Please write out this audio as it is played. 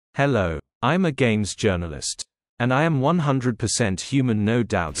Hello, I'm a games journalist. And I am 100% human, no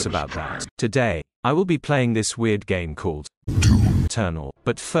doubts about that. Today, I will be playing this weird game called Eternal.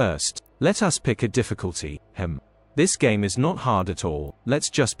 But first, let us pick a difficulty. This game is not hard at all. Let's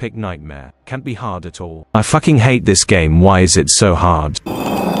just pick Nightmare. Can't be hard at all. I fucking hate this game. Why is it so hard?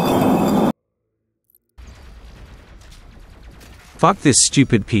 Fuck this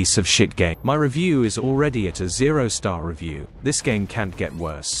stupid piece of shit game. My review is already at a 0-star review. This game can't get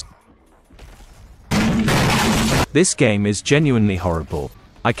worse. This game is genuinely horrible.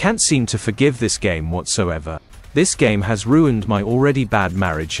 I can't seem to forgive this game whatsoever. This game has ruined my already bad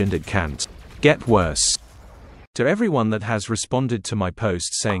marriage and it can't get worse. To everyone that has responded to my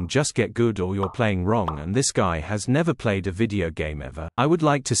post saying just get good or you're playing wrong and this guy has never played a video game ever, I would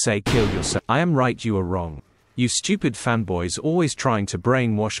like to say kill yourself. I am right, you are wrong. You stupid fanboys always trying to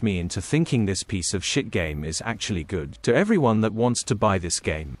brainwash me into thinking this piece of shit game is actually good. To everyone that wants to buy this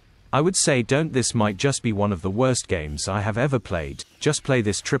game, I would say don't. This might just be one of the worst games I have ever played. Just play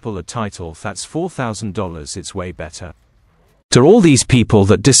this AAA title that's $4,000, it's way better. To all these people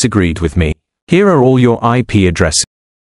that disagreed with me, here are all your IP addresses.